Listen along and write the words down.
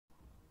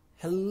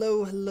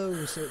Hello,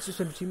 hello. So it's just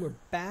M2TW. We're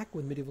back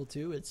with Medieval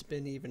 2. It's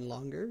been even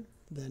longer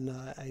than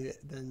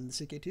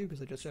CK2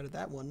 because I just started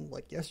that one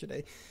like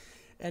yesterday.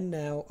 And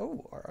now,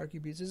 oh, are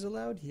RQBs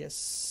allowed?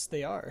 Yes,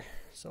 they are.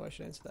 So I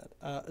should answer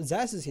that.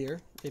 Zaz is here.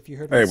 If you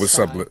heard my Hey, what's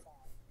up? sigh,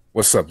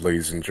 What's up,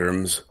 ladies and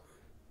germs?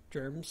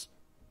 germs.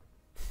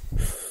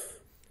 Ladies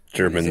and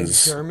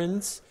Germans.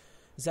 Germans.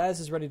 Zaz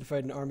is ready to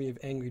fight an army of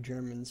angry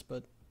Germans,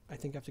 but I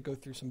think I have to go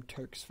through some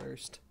Turks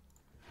first.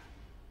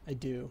 I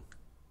do.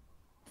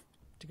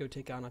 To go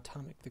take on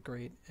Atomic the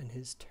Great and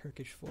his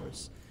Turkish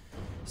force.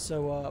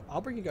 So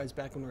I'll bring you guys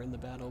back when we're in the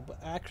battle, but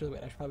actually,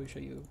 wait, I should probably show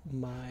you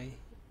my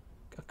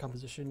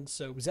composition.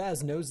 So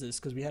Zaz knows this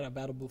because we had a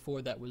battle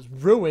before that was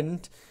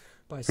ruined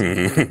by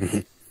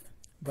CK2.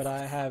 But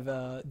I have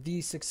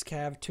the 6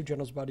 Cav, 2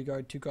 General's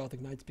Bodyguard, 2 Gothic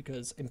Knights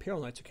because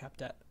Imperial Knights are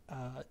capped at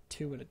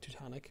 2 in a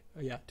Teutonic.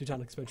 Oh yeah,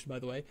 Teutonic expansion by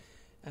the way.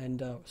 And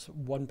so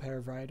one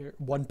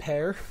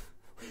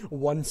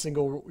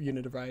single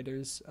unit of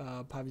riders,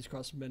 Pavi's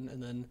Crossbowmen,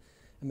 and then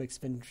a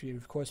mixed infantry.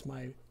 Of course,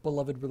 my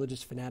beloved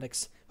religious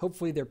fanatics.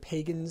 Hopefully they're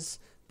pagans,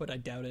 but I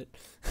doubt it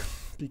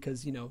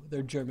because, you know,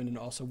 they're German and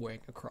also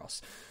wearing a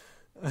cross.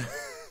 All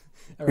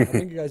right, I'll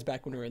bring you guys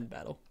back when we're in the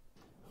battle.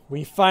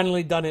 We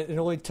finally done it. It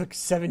only took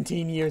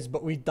 17 years,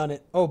 but we've done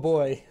it. Oh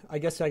boy, I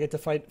guess I get to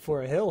fight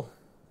for a hill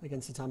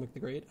against Atomic the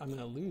Great. I'm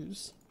gonna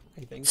lose,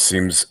 I think.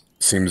 Seems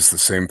the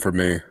same for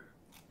me.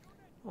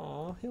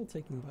 Aw, hill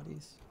taking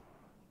buddies.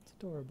 It's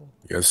adorable.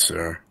 Yes,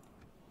 sir.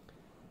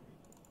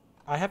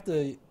 I have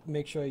to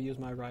make sure I use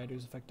my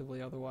riders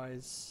effectively,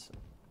 otherwise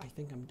I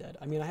think I'm dead.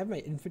 I mean, I have my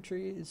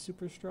infantry is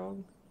super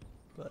strong,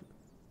 but...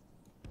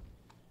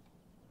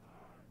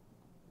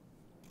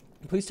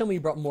 Please tell me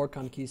you brought more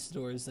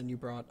conquistadors than you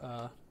brought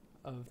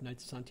of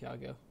Knights of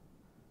Santiago.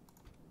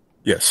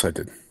 Yes, I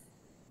did.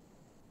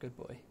 Good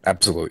boy.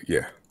 Absolutely,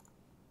 yeah.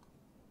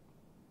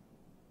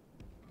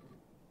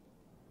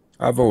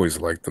 I've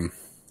always liked them.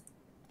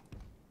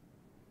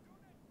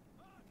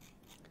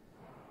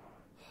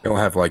 They don't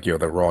have like,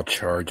 the raw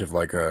charge of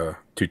like a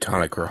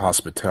Teutonic or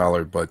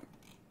Hospitaller, but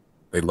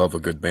they love a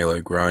good melee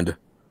grind.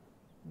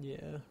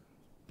 Yeah.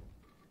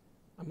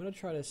 I'm gonna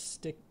try to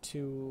stick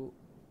to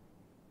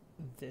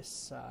this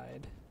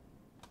side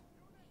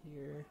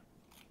here.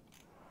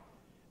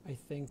 I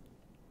think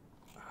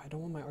I don't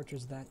want my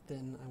archers that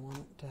thin. I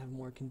want to have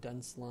more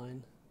condensed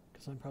line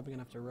because I'm probably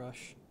gonna have to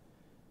rush.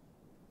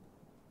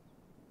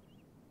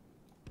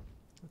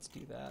 Let's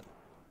do that.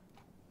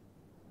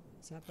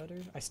 Is that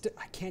better?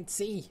 I can't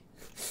see.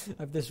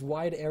 I have this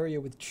wide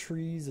area with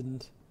trees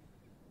and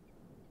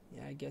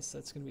yeah, I guess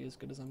that's gonna be as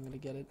good as I'm gonna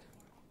get it.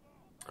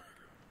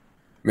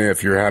 Man,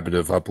 if you're happy to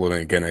uploading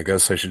again, I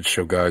guess I should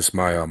show guys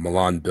my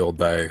Milan build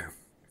that I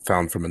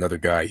found from another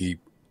guy. He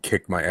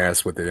kicked my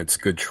ass with it. It's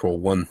good troll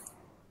one.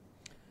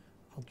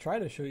 I'll try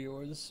to show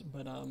yours,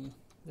 but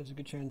there's a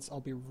good chance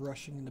I'll be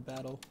rushing into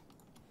battle.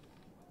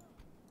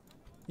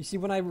 You see,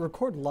 when I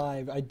record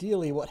live,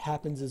 ideally what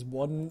happens is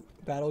one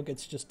battle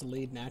gets just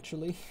delayed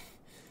naturally,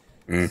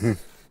 Mm-hmm.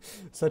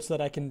 such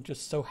that I can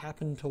just so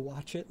happen to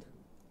watch it.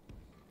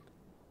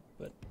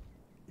 But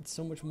it's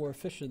so much more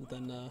efficient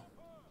than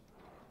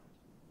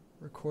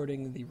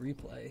recording the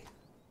replay,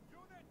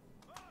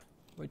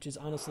 which is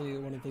honestly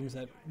one of the things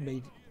that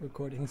made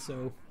recording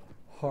so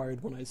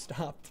hard when I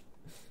stopped.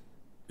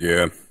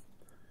 Yeah.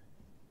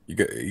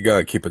 You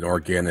gotta keep an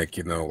organic,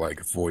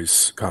 like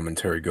voice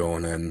commentary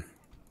going, and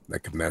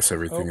that could mess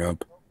everything Oh,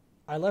 up.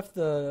 I left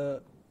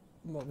the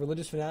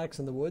religious fanatics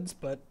in the woods,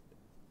 but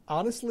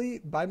honestly,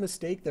 by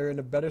mistake, they're in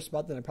a better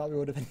spot than I probably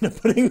would have ended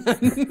up putting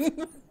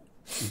them.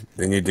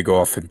 They need to go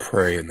off and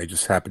pray, and they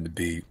just happen to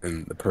be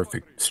in the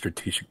perfect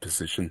strategic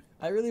position.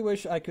 I really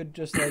wish I could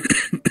just like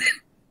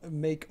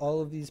make all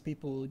of these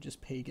people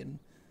just pagan.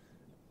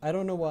 I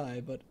don't know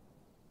why, but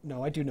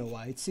no, I do know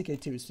why. It's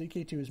CK2.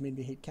 CK2 has made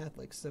me hate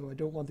Catholics, so I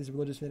don't want these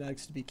religious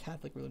fanatics to be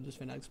Catholic religious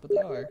fanatics, but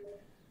they are.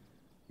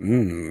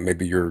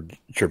 Maybe your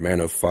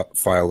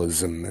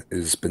Germanophilism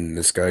has been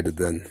misguided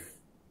then.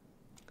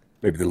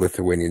 Maybe the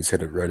Lithuanians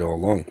had it right all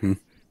along.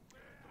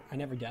 I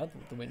never doubted the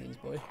Lithuanians,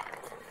 boy.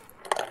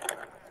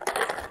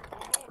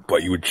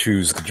 But you would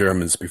choose the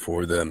Germans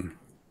before them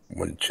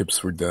when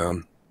chips were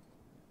down.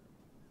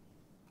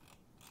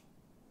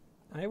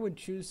 I would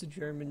choose the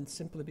Germans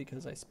simply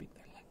because I speak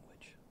their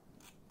language.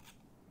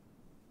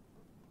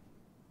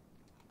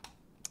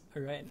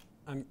 All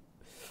right,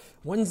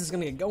 When's this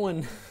gonna get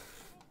going?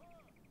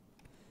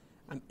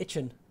 I'm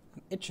itching.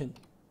 I'm itching.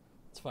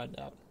 Let's find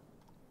out.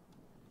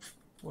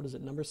 What is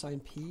it? Number sign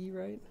P,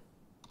 right?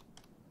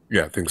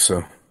 Yeah, I think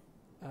so.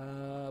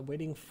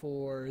 Waiting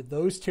for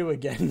those two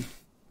again.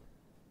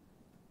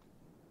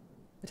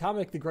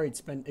 Atomic the Great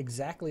spent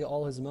exactly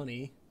all his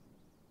money.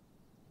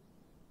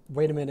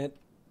 Wait a minute.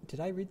 Did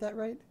I read that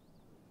right?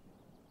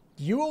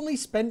 You only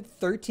spent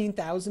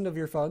 13,000 of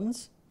your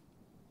funds?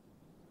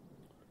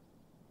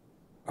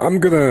 I'm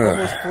Almost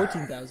gonna.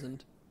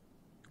 14,000.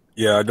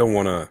 Yeah, I don't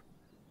wanna.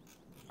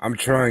 I'm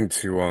trying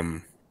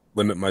to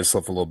limit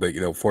myself a little bit.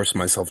 Force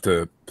myself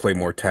to play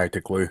more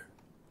tactically.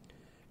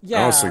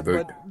 Yeah, Honestly, the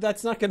but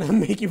that's not gonna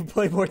make you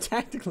play more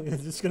tactically.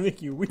 It's just gonna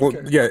make you well,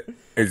 weaker. yeah,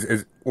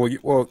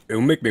 well,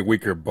 it'll make me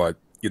weaker, but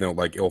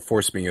like it'll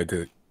force me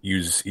to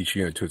use each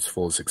unit to its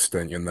fullest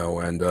extent,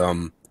 and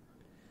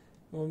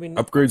Well, I mean,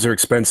 upgrades are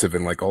expensive,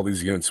 and like all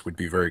these units would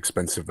be very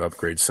expensive to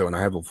upgrade. So, and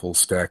I have a full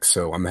stack,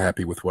 so I'm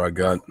happy with what I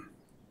got.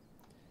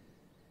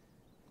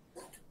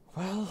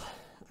 well,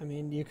 I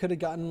mean, you could have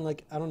gotten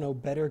like I don't know,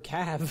 better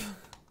Cav.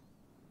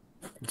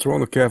 What's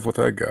wrong with Cav? What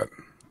I got?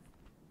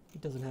 He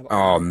doesn't have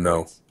Oh armor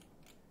no, upgrades.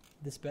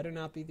 This better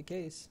not be the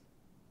case,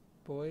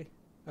 boy.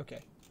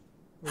 Okay,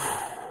 we're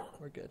good.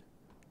 We're good.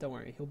 Don't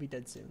worry, he'll be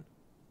dead soon.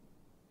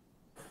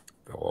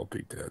 they'll all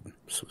be dead.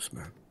 So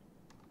man.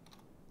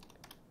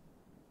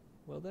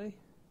 Will they?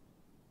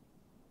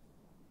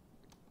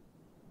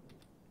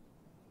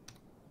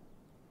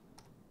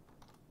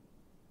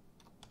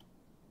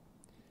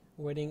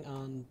 Waiting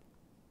on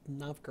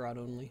Novgorod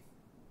only.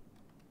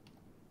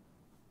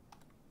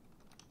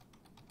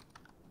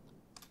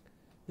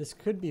 This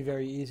could be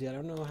very easy. I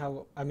don't know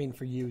how. I mean,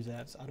 for you,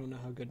 Zavs, I don't know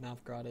how good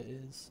Novgorod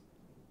is.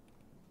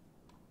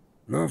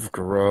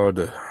 Novgorod.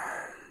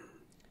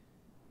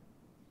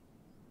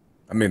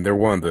 I mean, they're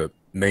one of the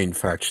main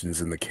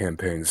factions in the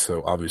campaign,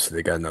 so obviously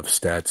they got enough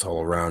stats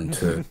all around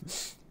to,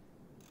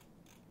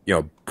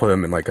 put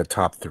them in like a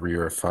top 3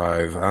 or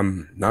 5.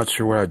 I'm not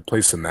sure where I'd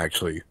place them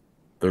actually.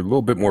 They're a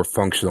little bit more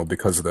functional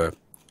because of the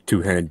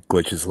two-handed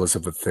glitches, less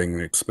of a thing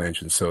in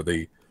expansion. So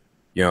the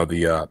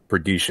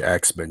Pradesh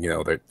Axemen,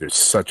 they're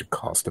such a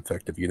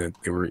cost-effective unit.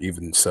 They were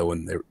even so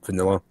in their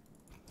vanilla.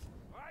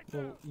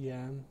 Well,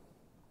 yeah.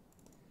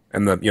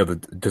 And the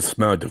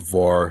Dismount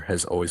Devar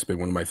has always been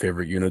one of my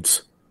favorite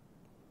units.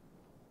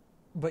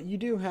 But you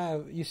do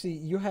have, you see,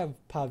 you have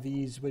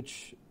Pavis,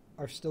 which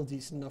are still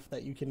decent enough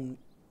that you can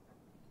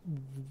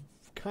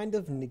kind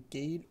of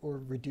negate or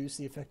reduce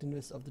the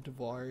effectiveness of the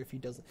Devar if he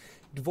doesn't.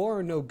 Devar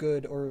are no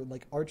good, or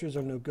like archers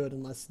are no good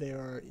unless they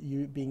are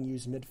being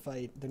used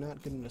mid-fight. They're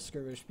not good in a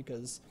skirmish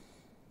because,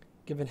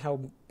 given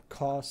how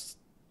cost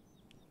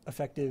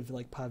effective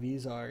like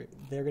Pavis are,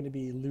 they're going to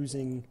be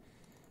losing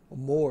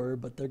more,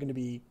 but they're going to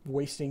be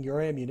wasting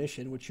your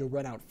ammunition, which you'll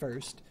run out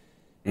first,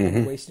 and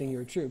Hmm. wasting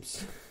your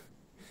troops.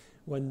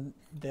 When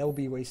they'll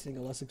be wasting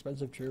a less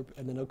expensive troop,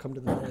 and then they'll come to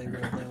the melee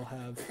where they'll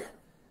have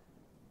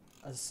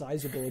a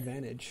sizable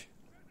advantage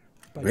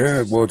by Yeah,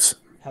 just well,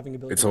 having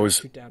it's ability to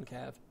always shoot down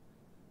Cav.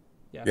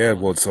 Yeah, yeah, go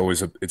on. well, it's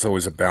always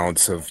a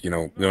balance of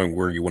knowing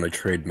where you want to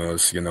trade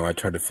most. I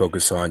try to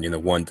focus on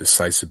one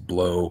decisive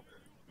blow,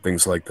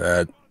 things like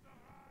that.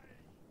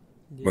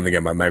 When Yeah.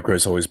 again, my macro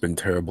has always been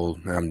terrible.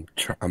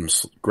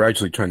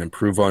 Gradually trying to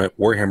improve on it.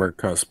 Warhammer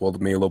kind of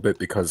spoiled me a little bit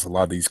because a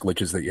lot of these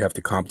glitches that you have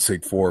to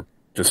compensate for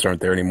just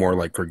aren't there anymore.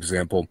 Like for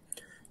example,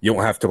 you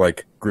don't have to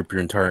like group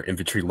your entire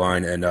infantry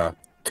line and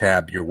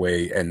tab your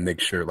way and make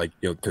sure like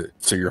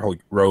so your whole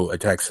row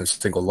attacks a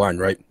single line,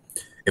 right?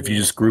 If you Yeah.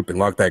 just group and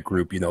lock that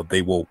group,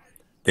 they will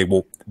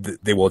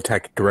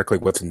attack directly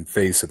what's in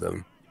face of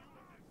them.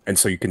 And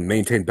so you can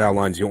maintain battle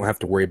lines. You don't have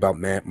to worry about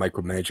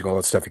micromanaging all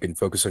that stuff. You can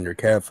focus on your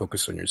cav,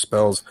 focus on your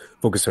spells,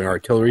 focus on your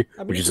artillery,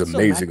 I mean, which you is can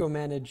still amazing. macro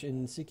manage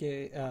in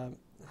CK.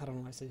 I don't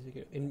know why I say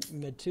CK in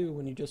Med 2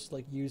 when you just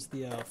like use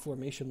the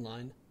formation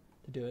line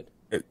to do it.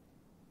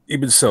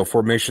 Even so,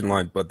 formation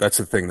line, but that's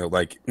the thing though.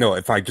 Like, no,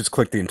 if I just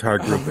click the entire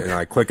group Oh, and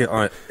I click it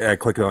on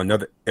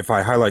another, if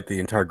I highlight the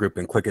entire group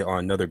and click it on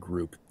another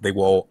group, they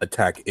will all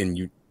attack in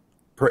you,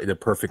 the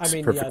I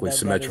mean, yeah, perfectly that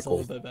is a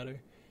little symmetrical. bit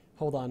better.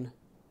 Hold on.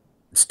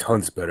 It's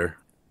tons better.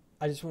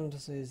 I just wanted to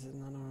say is that I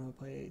don't want to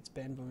play. It's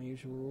banned by my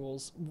usual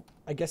rules.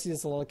 I guess he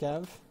has a lot of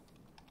Cav.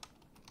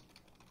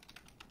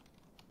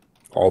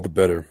 All the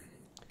better.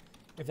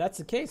 If that's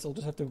the case, I'll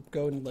just have to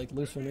go and like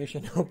lose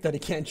formation and hope that he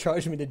can't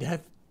charge me to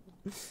death.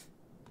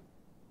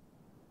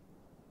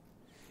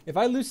 If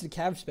I lose to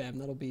Cav spam,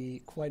 that'll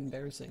be quite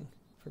embarrassing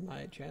for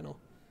my channel.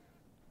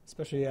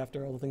 Especially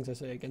after all the things I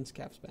say against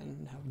Cav spam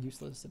and how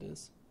useless it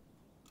is.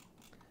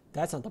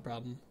 That's not the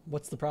problem.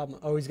 What's the problem?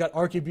 Oh, he's got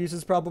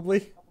arquebuses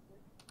probably?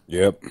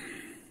 Yep.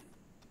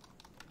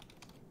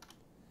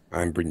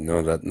 I'm bringing none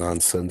of that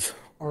nonsense.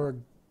 Or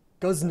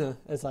Guzna,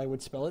 as I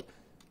would spell it.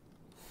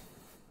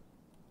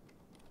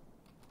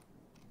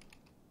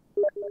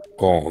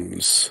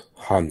 Gons,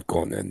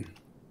 Hankonen.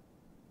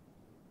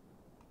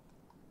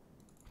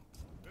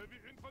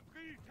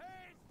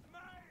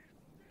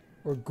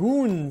 Or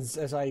Goons,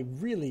 as I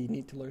really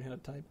need to learn how to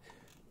type.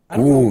 I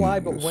don't know why,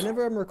 but Goons.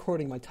 whenever I'm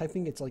recording, my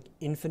typing gets like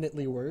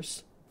infinitely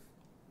worse.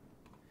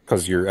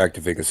 Because you're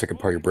activating a second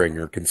part of your brain,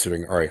 you're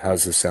considering, all right, how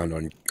does this sound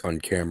on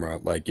camera?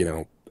 Like,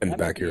 in the That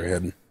might back of be your it.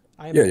 head.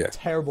 I am Yeah, a yeah.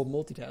 terrible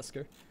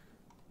multitasker.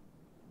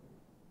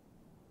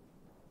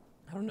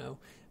 I don't know.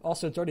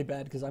 Also, it's already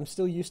bad because I'm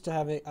still used to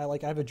having. I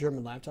have a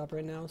German laptop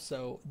right now,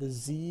 so the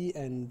Z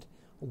and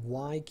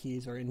Y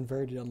keys are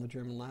inverted on the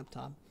German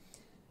laptop,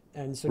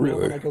 and so now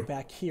when Really? I go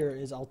back here,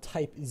 is I'll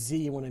type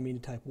Z when I mean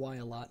to type Y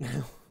a lot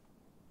now,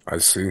 I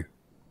see.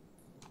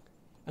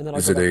 and then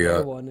I'll Is go it back to the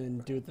a other one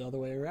and do it the other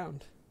way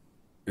around.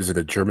 is it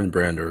a German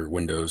brand or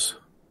Windows?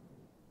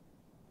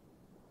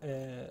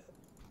 Uh,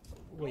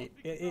 Wait,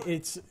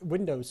 it's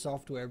Windows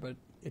software, but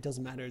it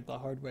doesn't matter. The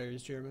hardware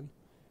is German.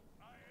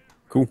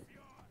 Cool.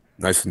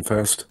 Nice and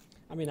fast.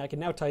 I mean, I can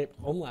now type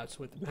umlauts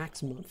with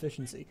maximum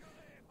efficiency.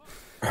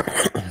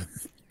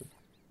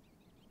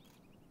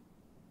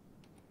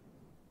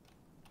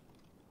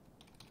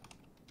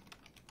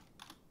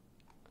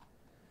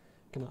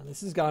 Come on,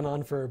 this has gone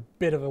on for a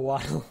bit of a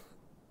while.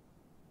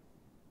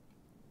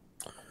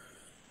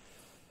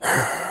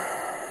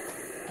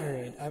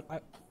 Alright,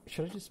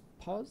 should I just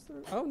pause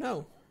there? Oh,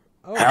 no.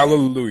 Oh,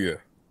 Hallelujah.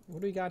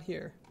 what do we got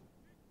here?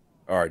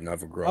 Alright,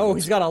 Novigrad. Oh,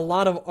 he's got a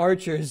lot of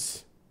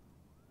archers.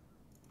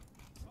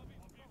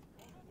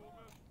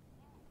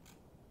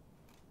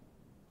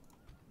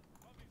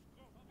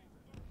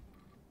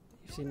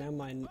 You see, now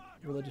my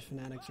religious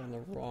fanatics are in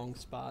the wrong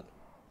spot.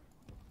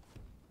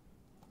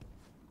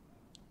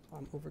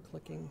 I'm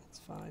over-clicking, it's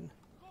fine.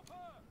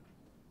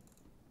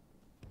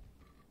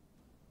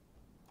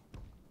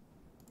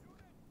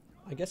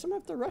 I guess I'm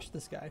gonna have to rush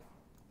this guy,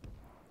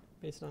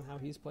 based on how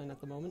he's playing at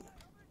the moment.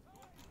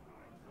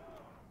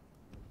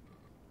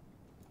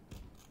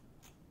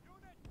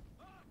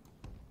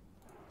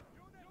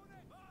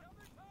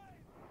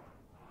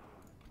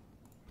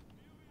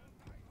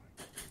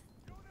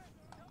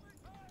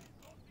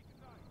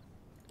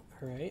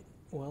 Alright,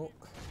 well,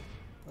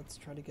 let's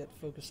try to get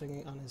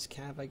focusing on his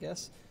cav, I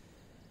guess.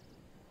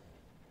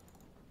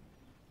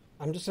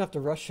 I'm just gonna have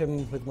to rush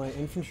him with my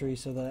infantry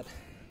so that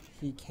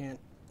he can't,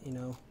 you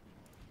know,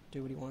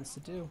 do what he wants to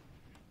do.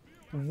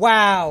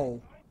 Wow!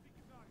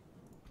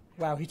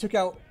 Wow, he took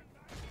out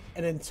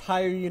an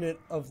entire unit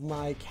of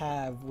my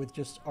cav with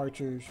just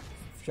archer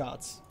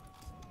shots.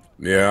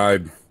 Yeah, I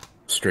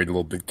strayed a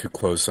little bit too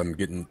close. I'm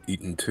getting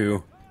eaten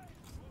too.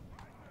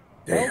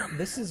 Damn. Well,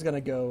 this is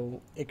gonna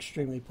go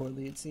extremely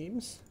poorly, it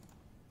seems.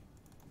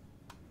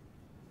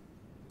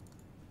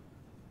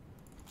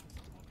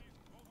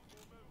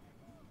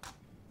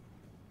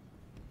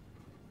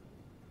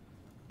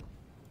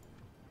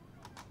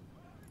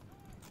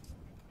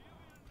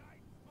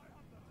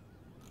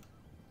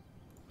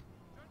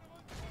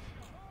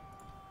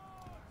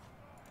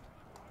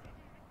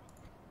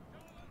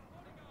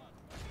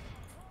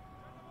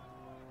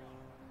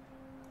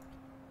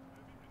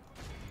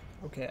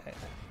 Okay,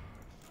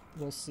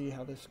 we'll see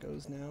how this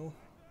goes now.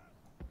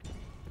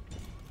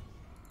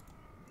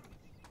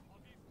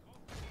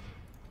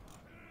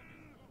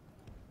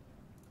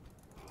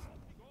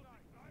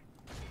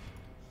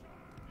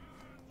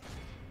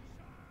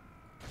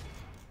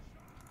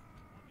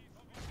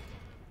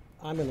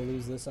 I'm gonna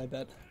lose this, I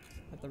bet,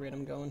 at the rate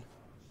I'm going.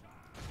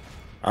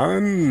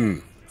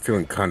 I'm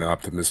feeling kind of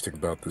optimistic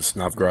about this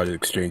Novgorod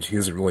exchange. He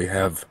doesn't really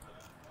have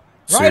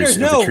Riders, serious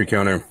no! infantry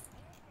counter.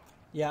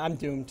 Yeah, I'm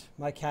doomed.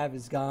 My cav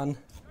is gone.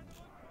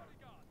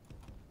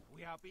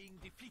 We are being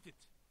defeated.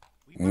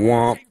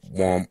 Womp,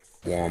 womp,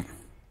 womp.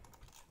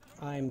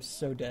 I'm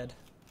so dead.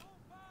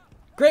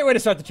 Great way to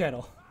start the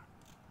channel.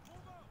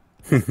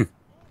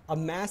 A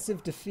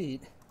massive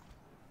defeat.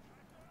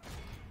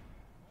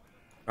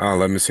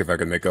 Let me see if I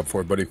can make up for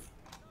it, buddy.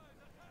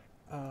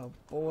 Oh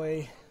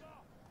boy.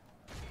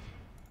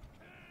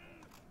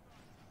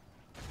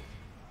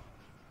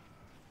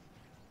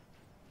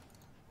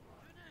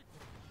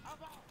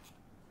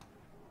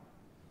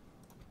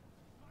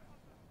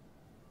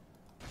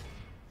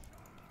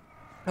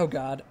 Oh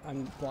god,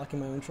 I'm blocking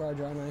my own charge,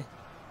 aren't I?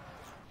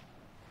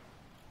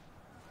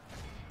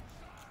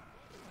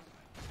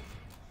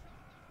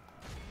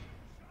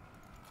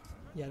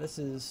 Yeah, this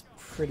is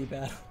pretty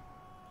bad.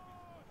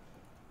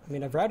 I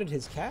mean, I've routed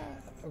his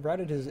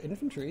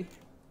infantry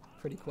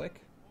pretty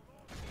quick.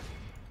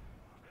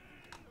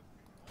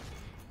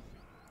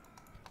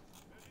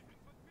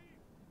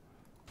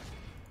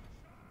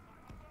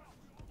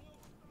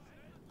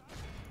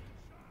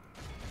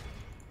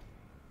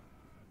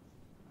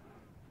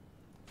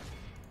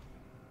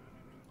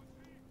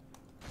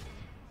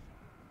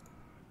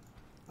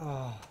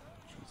 Oh,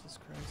 Jesus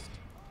Christ.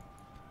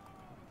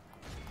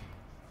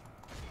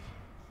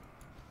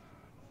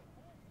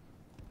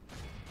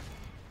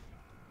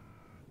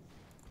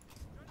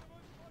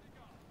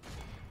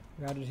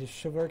 Routed his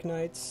chivalric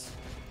knights.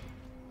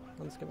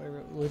 Let's get my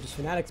religious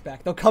fanatics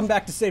back. They'll come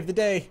back to save the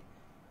day.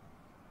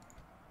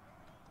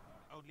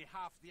 Only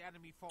half the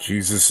enemy force.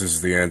 Jesus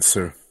is the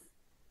answer.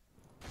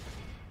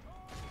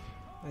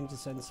 I need to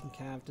send some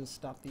cav to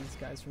stop these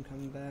guys from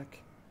coming back.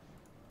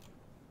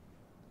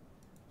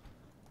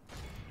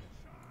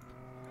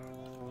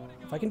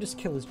 If I can just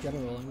kill his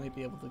general, I might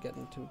be able to get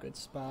into a good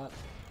spot.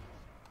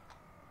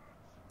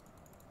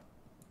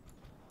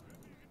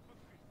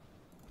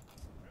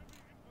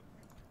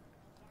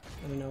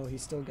 I don't know,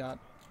 he's still got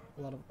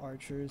a lot of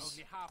archers.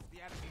 Only half the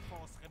enemy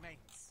force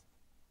remains.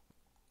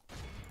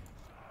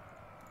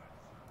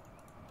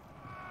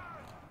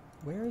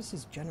 Where is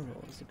his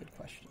general is a good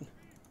question.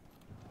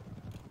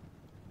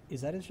 Is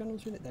that his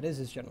general's unit? That is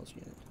his general's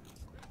unit.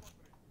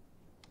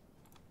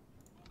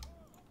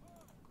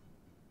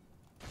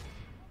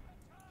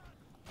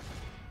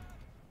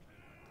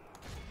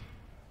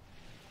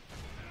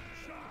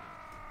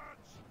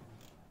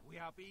 We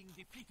are being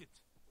defeated.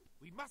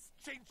 We must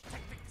change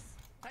tactics.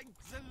 Thank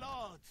the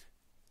Lord.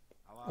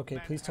 Our Okay,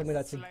 man please tell has me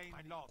that's slain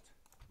my lord.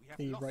 We have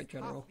the lost right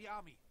general. half the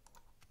army.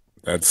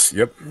 That's,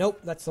 yep, Nope,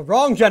 that's the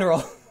wrong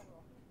general.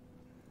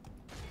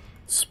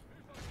 it's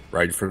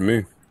right for me.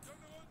 Yeah,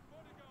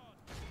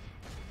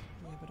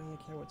 but I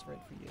don't care what's right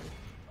for you.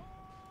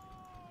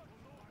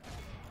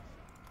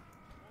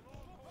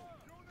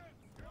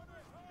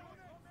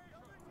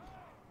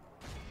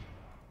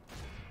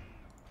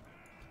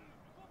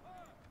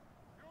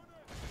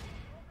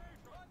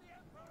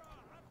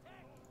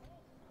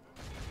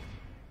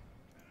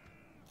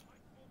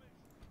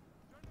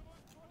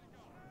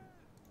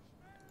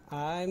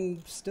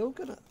 I'm still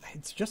gonna...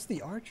 It's just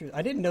the archers.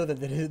 I didn't know that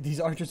these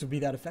archers would be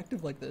that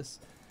effective like this.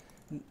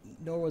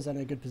 Nor was I in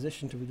a good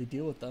position to really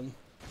deal with them.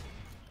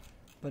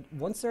 But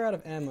once they're out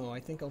of ammo, I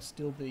think I'll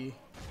still be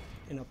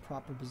in a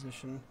proper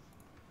position.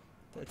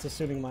 That's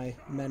assuming my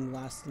men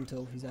last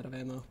until he's out of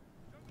ammo.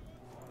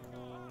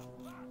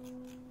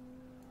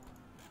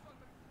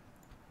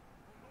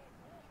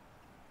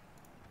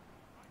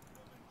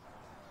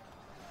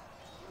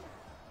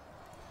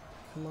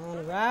 Come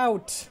on,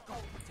 route! Go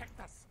protect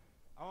us.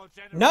 Our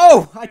general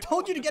No! I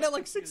told you to get it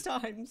like 6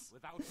 times!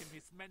 Without him,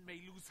 his men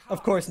may lose half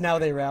Of course, now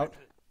they route.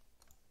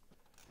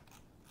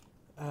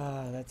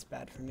 battle. That's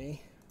bad for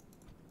me.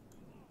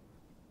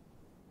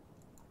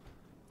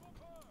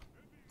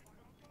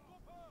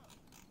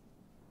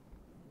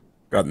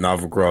 Got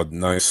Novigrad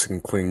nice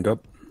and cleaned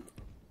up.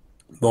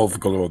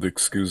 Novgorod,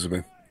 excuse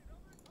me.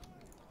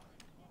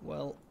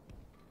 Well,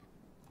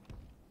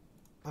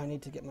 I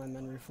need to get my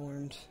men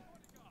reformed.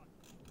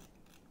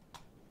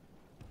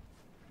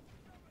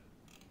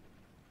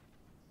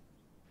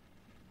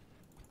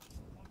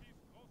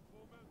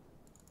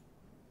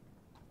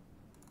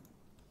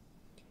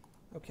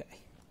 Okay.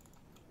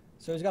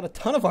 So he's got a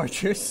ton of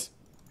archers.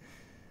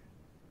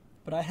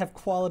 But I have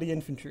quality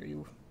infantry.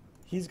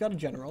 He's got a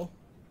general.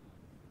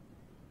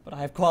 But I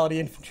have quality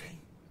infantry.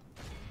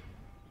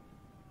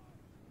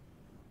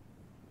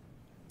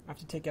 I have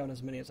to take out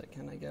as many as I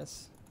can, I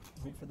guess.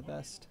 Hope for the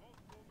best.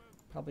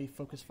 Probably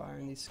focus fire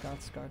on these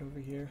Scots Guard over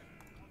here.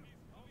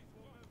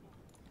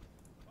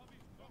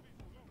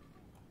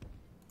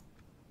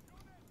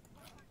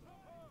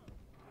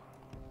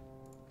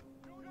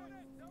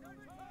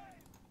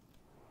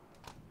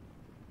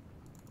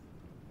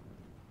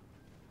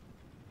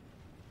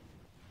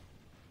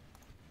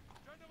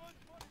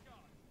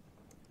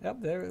 Yep,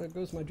 there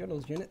goes my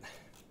general's unit.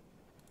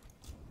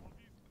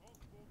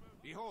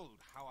 Behold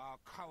how our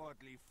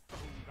cowardly foe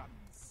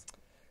runs.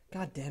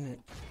 God damn it.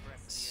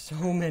 Press the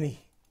So many.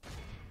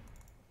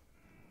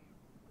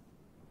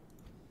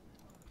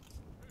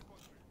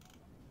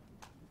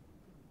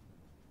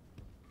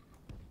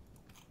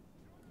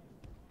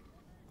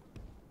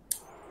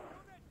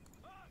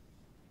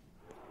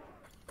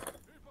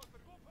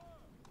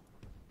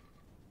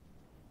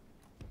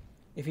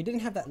 If he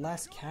didn't have that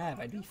last cab,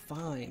 I'd be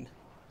fine.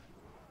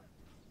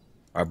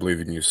 I believe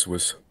in you,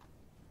 Swiss.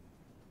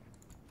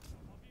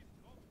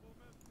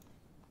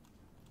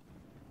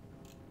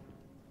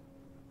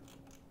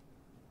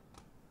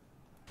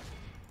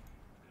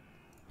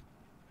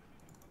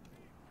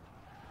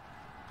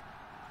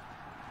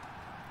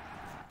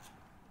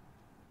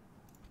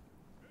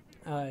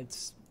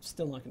 It's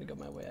still not going to go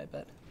my way, I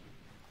bet.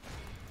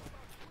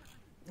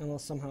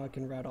 Unless somehow I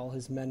can rout all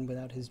his men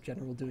without his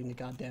general doing a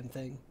goddamn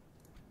thing.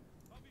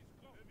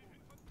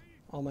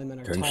 All my men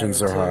are Tensions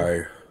tired, are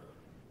too. high.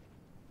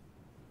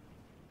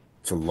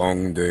 It's a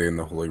long day in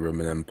the Holy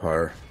Roman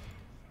Empire.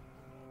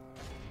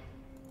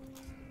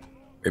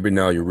 Maybe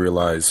now you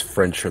realize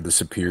French are the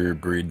superior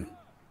breed.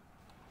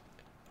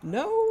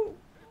 No!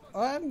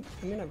 I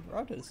mean, I've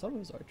routed some of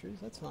his archers.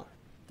 That's not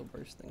the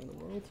worst thing in the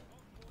world.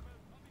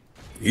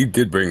 He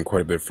did bring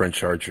quite a bit of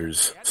French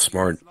archers.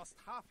 Smart. Has lost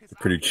half his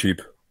Pretty army.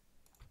 cheap.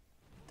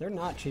 They're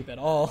not cheap at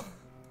all.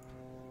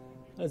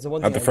 That's the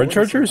one Not thing the I French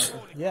noticed archers?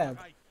 about them. Yeah.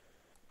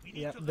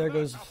 Yeah, there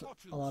goes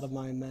a lot of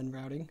my men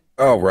routing.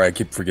 Oh, right. I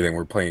keep forgetting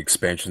we're playing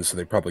expansion, so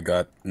they probably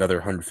got another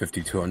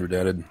 150, 200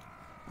 added.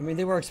 I mean,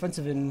 they were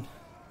expensive in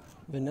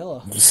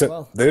vanilla as Se-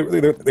 well. they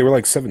were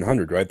like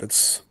 700, right?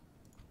 That's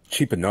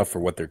cheap enough for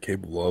what they're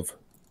capable of.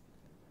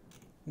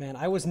 Man,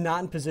 I was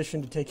not in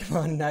position to take him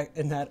on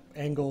in that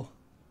angle.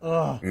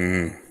 Ugh.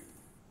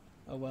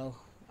 Oh well,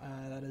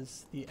 that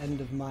is the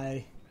end of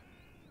my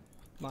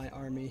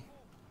army.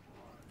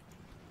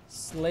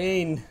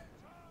 Slain.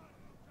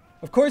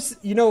 Of course,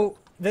 you know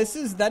that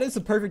is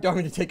a perfect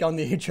army to take on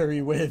the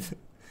HRE with,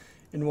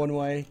 in one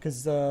way,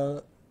 because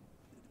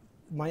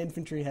my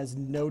infantry has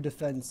no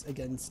defense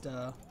against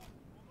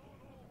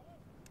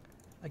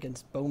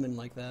bowmen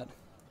like that.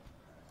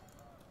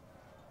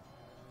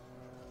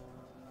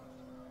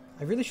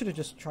 I really should have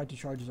just tried to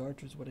charge his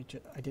archers, what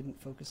I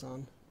didn't focus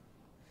on.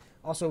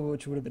 Also,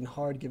 which would have been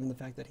hard given the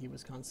fact that he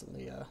was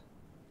constantly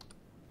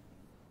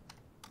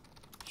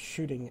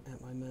shooting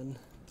at my men.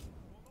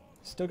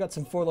 Still got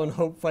some forlorn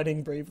hope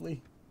fighting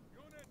bravely.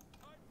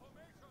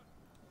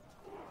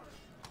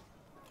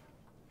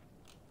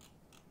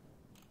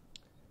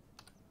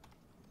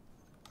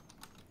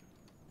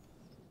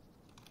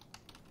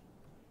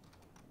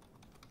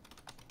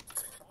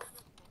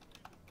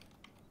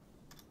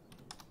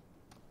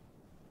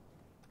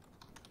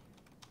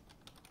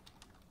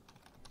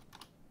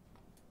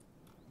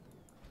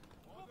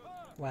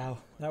 Wow,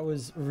 that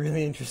was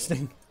really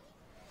interesting.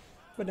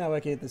 But now I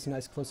get this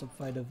nice close-up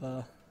fight of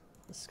the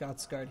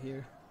Scots Guard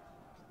here.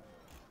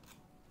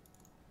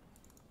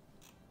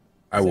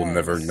 I will Zaz,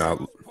 never not.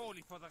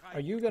 Poorly for the Are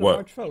right. you gonna What?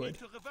 march We need forward?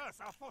 to reverse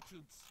our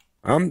fortunes.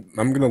 I'm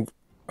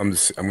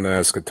gonna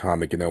ask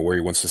Atomic, where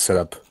he wants to set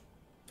up.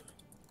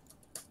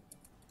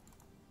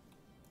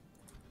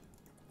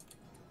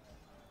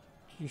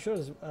 You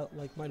should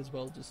like might as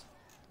well just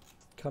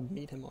come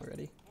meet him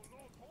already.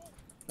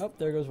 Oh,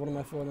 there goes one of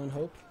my forlorn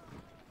hope.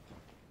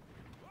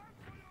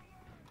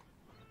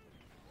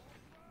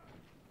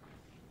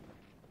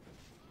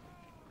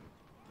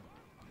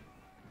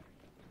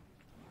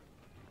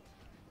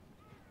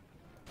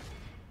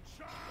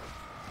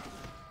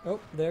 Oh,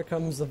 there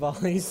comes the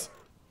volleys.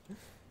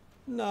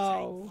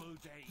 No. Shameful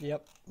day.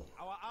 Yep.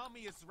 Our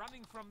army is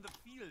running from the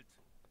field.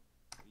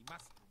 We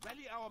must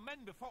rally our men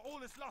before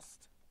all is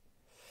lost.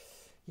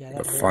 Yeah, The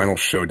that hurt. final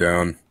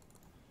showdown.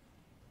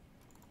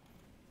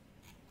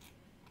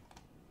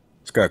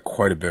 It's got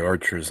quite a bit of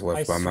archers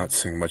left, but I'm not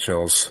seeing much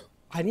else.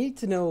 I need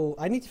to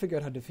figure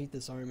out how to defeat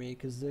this army,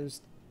 because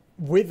there's,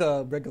 with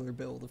a regular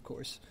build, of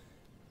course,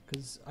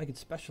 because I could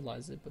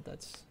specialize it, but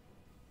that's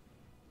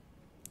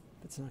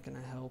not going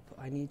to help.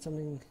 I need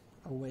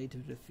a way to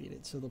defeat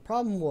it. So the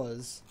problem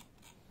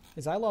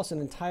is I lost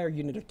an entire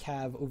unit of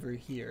cav over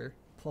here,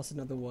 plus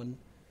another one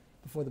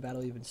before the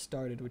battle even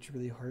started, which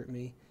really hurt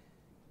me.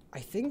 I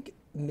think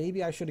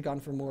maybe I should have gone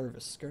for more of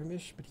a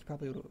skirmish, but he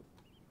probably would have.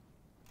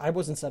 I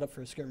wasn't set up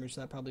for a skirmish,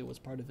 so that probably was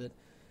part of it.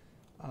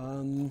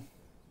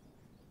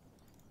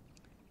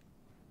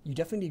 You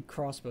definitely need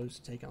crossbows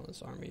to take on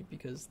this army,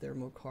 because they're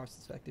more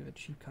cost-effective, a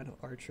cheap kind of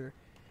archer.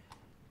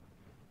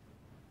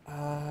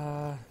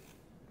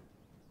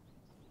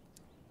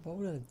 What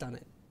would have done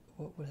it?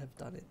 What would have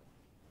done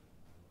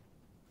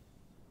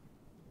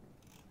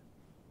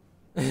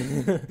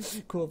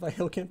it? Cool if I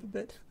hill camp a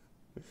bit.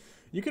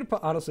 You could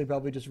honestly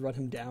probably just run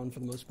him down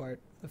for the most part.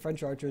 The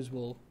French archers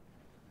will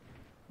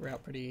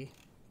rout pretty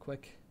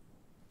quick.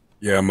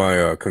 Yeah,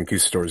 my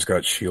conquistadors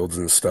got shields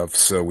and stuff,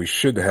 so we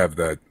should have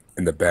that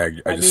in the bag.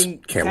 I just mean,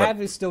 can't cav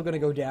is still going to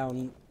go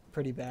down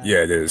pretty bad. Yeah,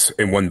 it is.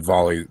 In one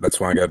volley. That's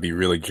why I gotta be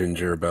really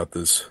ginger about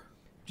this.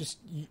 Just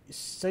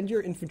send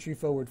your infantry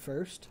forward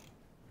first,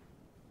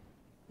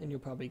 and you'll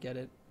probably get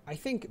it. I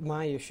think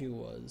my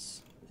issue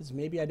is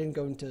maybe I didn't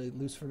go into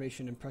loose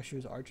formation and pressure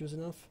his archers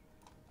enough.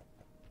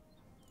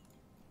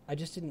 I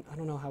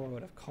don't know how I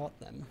would have caught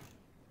them.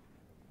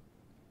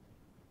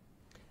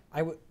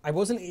 The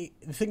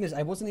thing is,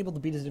 I wasn't able to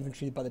beat his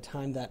infantry by the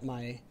time that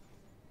my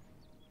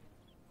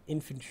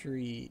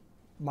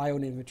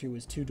own infantry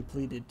was too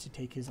depleted to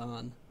take his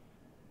on.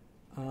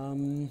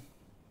 And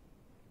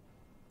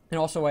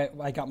also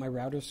I got my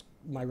riders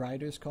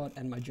caught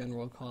and my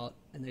general caught,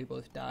 and they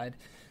both died.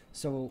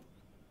 So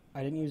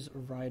I didn't use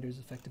riders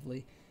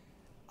effectively.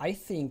 I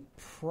think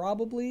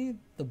probably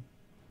the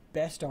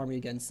best army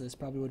against this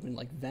probably would have been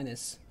like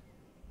Venice.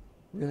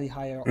 Really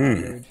high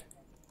armored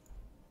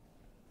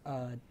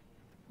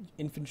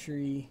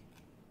infantry.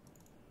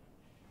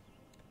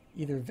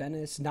 Either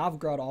Venice,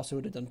 Novgorod also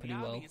would have done pretty The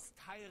well. army is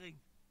tiring.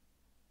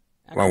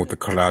 Along with the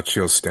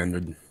Caracciolo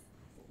standard.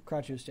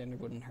 Caracciolo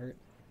standard wouldn't hurt.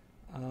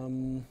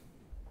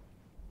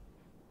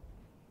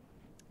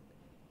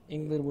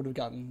 England would have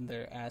gotten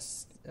their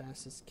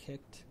asses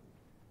kicked.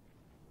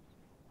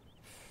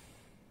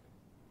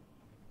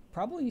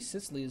 Probably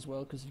Sicily as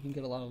well, because you can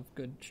get a lot of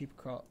good, cheap,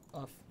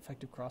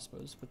 effective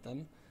crossbows with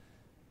them.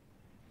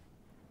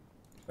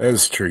 That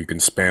is true. You can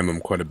spam them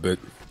quite a bit.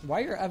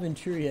 Why are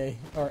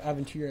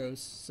Aventuros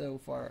so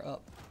far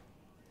up?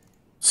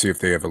 See if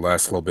they have a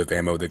last little bit of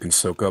ammo they can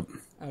soak up.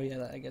 Oh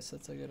yeah, I guess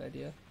that's a good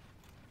idea.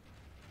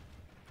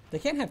 They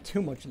can't have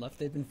too much left.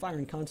 They've been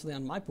firing constantly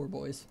on my poor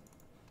boys.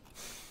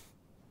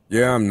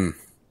 Yeah,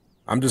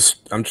 I'm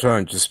just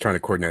trying to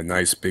coordinate a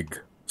nice big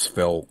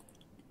spell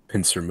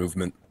pincer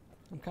movement.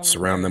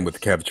 Surround them with the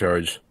cav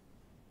charge.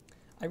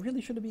 I really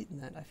should have beaten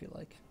that, I feel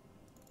like.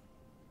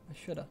 I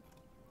should have.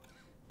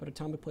 But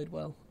Atomic played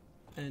well,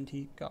 and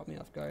he got me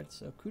off guard,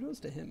 so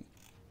kudos to him.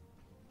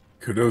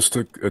 Kudos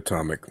to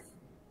Atomic.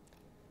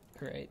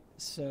 Alright,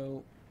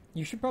 so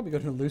you should probably go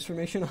to loose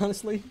formation,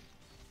 honestly.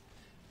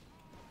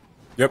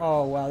 Yep.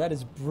 Oh, wow, that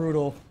is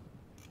brutal.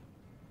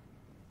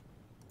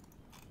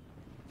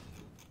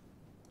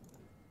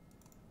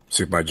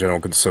 See if my general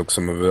can soak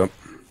some of it up.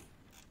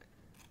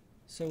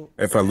 So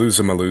If I lose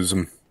him, I lose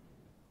him.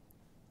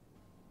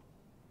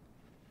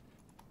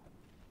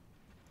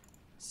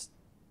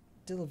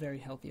 still a very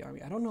healthy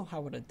army. I don't know how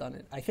I would have done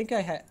it. I think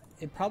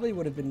it probably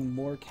would have been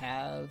more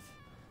cav,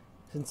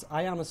 since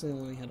I honestly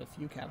only had a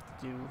few cav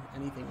to do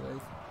anything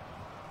with.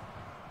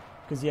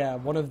 Because yeah,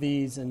 one of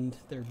these and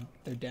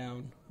they're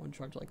down. One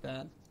charge like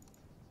that.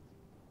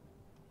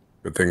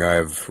 Good thing I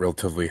have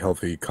relatively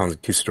healthy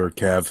conquistador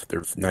cav.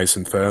 They're nice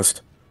and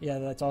fast. Yeah,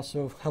 that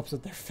also helps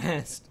that they're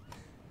fast.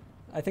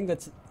 I think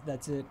that's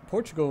it.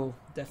 Portugal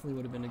definitely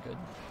would have been a good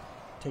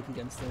take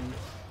against them.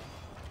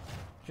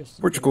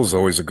 Portugal's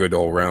always a good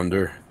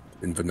all-rounder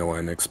in vanilla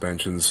and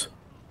expansions.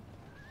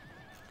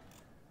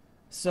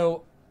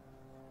 So,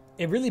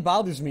 It really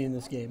bothers me in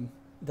this game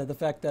that the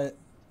fact that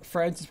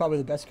France is probably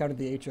the best counter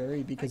the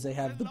HRE because they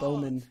have the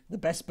bowman, the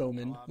best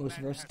bowman, most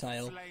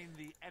versatile,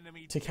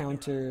 to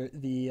counter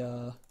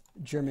the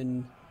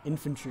German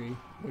infantry,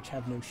 which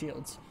have no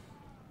shields.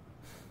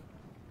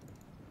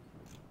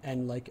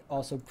 And, like,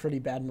 also pretty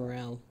bad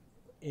morale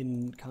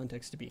in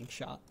context to being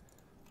shot.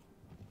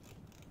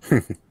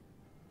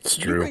 It's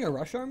Did true. you bring a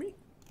rush army?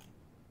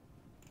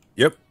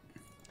 Yep.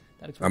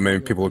 That Not many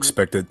people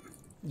expect it.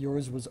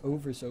 Yours was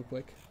over so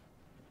quick.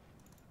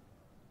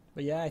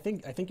 But yeah, I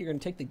think you're gonna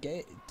take the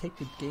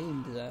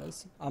game,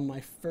 Daz, on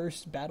my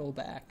first battle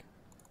back.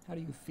 How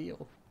do you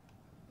feel?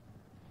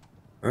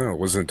 Oh, it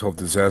wasn't a total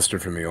disaster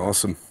for me.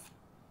 Awesome.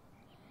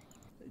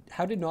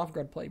 How did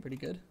Novgorod play? Pretty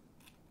good.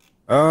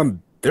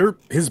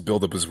 His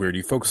buildup was weird.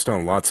 He focused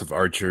on lots of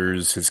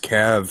archers. His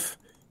cav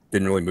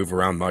didn't really move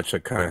around much. I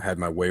kind of had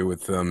my way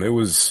with them.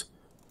 The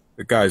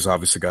guy's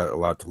obviously got a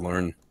lot to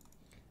learn.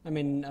 I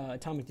mean,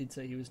 Atomic did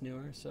say he was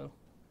newer, so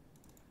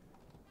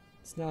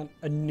it's not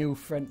a new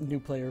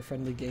player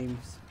friendly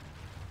games.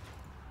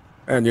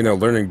 And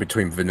learning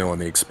between vanilla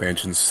and the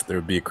expansions, there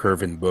would be a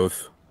curve in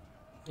both.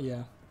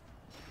 Yeah.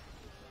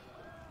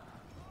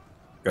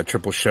 Got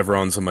triple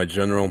chevrons on my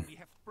general.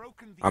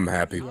 I'm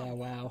happy. Yeah.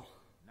 Wow.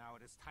 Now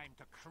it is time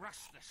to crush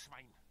the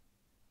swine.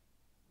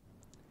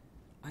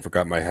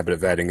 Forgot my habit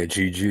of adding a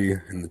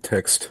GG in the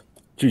text.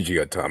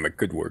 GG Atomic,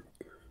 good work.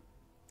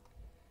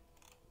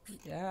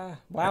 Yeah.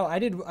 Wow. I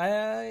did.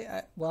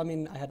 Well, I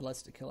mean, I had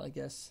less to kill, I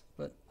guess,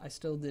 but I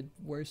still did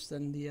worse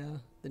than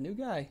the new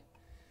guy.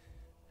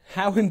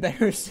 How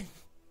embarrassing!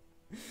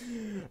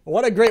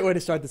 What a great way to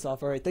start this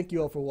off. All right. Thank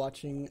you all for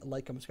watching.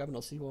 Like, comment, subscribe, and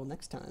I'll see you all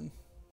next time.